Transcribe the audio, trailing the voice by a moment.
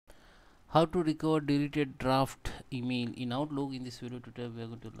How to recover deleted draft email in Outlook. In this video tutorial we are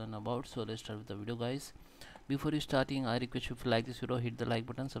going to learn about, so let's start with the video, guys. Before you starting, I request you to like this video, hit the like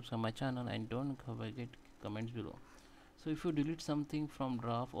button, subscribe my channel, and don't forget comments below. So if you delete something from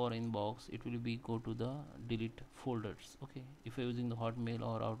draft or inbox, it will be go to the delete folders. Okay, if you're using the Hotmail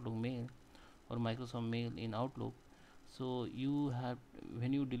or Outlook Mail or Microsoft Mail in Outlook, so you have,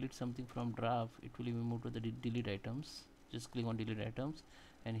 when you delete something from draft, it will be moved to the delete items. Just click on delete items,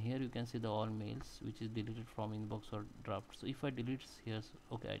 and here you can see the all mails which is deleted from inbox or draft. So if I delete here,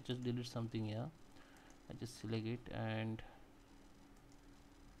 okay, I just delete something here, I just select it and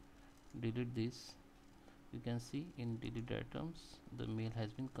delete this. You can see in delete items the mail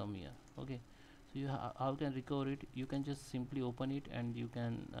has been come here. Okay, so you how can recover it? You can just simply open it, and you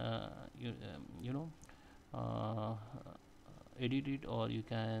can uh, edit it, or you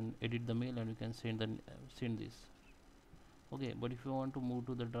can edit the mail and you can send this. Okay, but if you want to move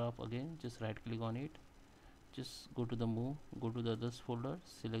to the draft again, just right click on it, just go to the move, go to the others folder,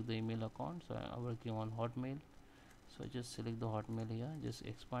 select the email account. So I'm working on Hotmail, so I just select the Hotmail here, just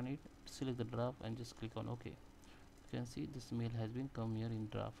expand it, select the draft, and just click on OK. You can see this mail has been come here in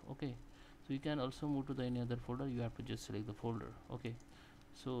draft. Okay, so you can also move to the any other folder. You have to just select the folder. Okay,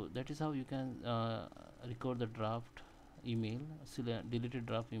 so that is how you can record the draft email, select deleted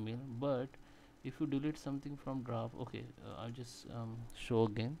draft email. But if you delete something from draft, okay, I'll just show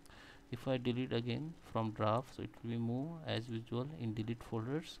again. If I delete again from draft, so it will be move as usual in delete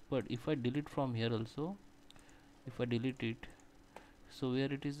folders. But if I delete from here also, if I delete it, so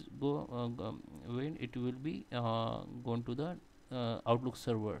where it is go when it will be gone to the Outlook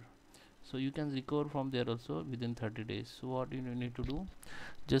server. So you can recover from there also within 30 days. So what you need to do,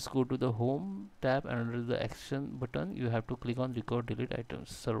 just go to the home tab, and under the action button you have to click on recover delete items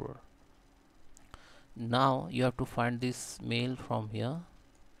server. Now you have to find this mail from here.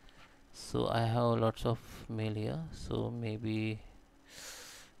 So I have lots of mail here, so maybe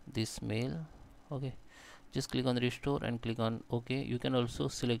this mail. Okay, just click on restore and click on OK. You can also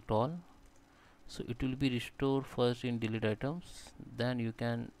select all, so it will be restored first in delete items, then you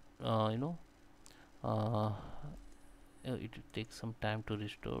can it will take some time to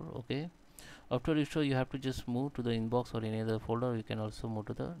restore. Okay, after restore you have to just move to the inbox or any other folder. You can also move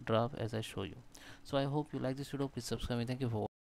to the draft as I show you. So I hope you like this video. Please subscribe me. Thank you for watching.